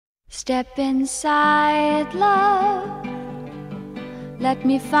Step inside, love. Let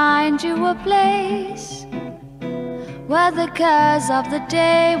me find you a place where the cares of the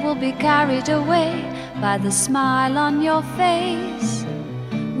day will be carried away by the smile on your face.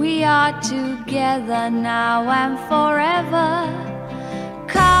 We are together now and forever.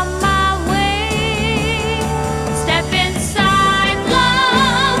 Come my way. Step inside,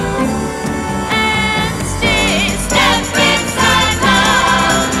 love, and stay. Step inside,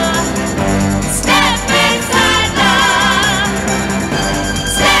 love. Step inside, love.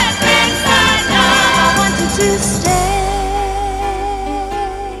 Step inside, love. I want you to stay.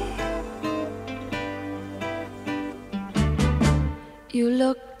 You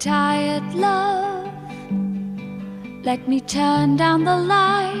look tired, love. Let me turn down the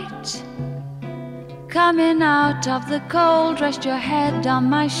light. Coming out of the cold, rest your head on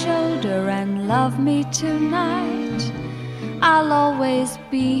my shoulder and love me tonight. I'll always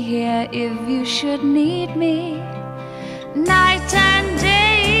be here if you should need me, night and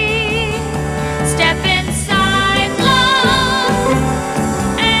day. Step inside, love,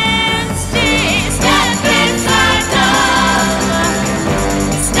 and stay. Step inside, love.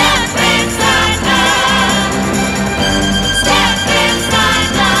 Step inside, love. Step inside,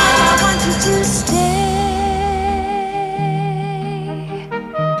 love. I want you to stay.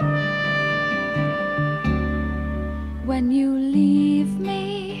 When you leave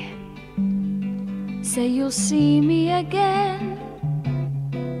me, say you'll see me again.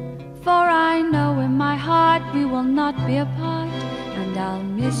 For I know in my heart we will not be apart, and I'll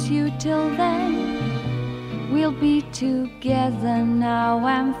miss you till then. We'll be together now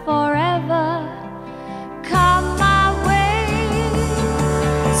and forever.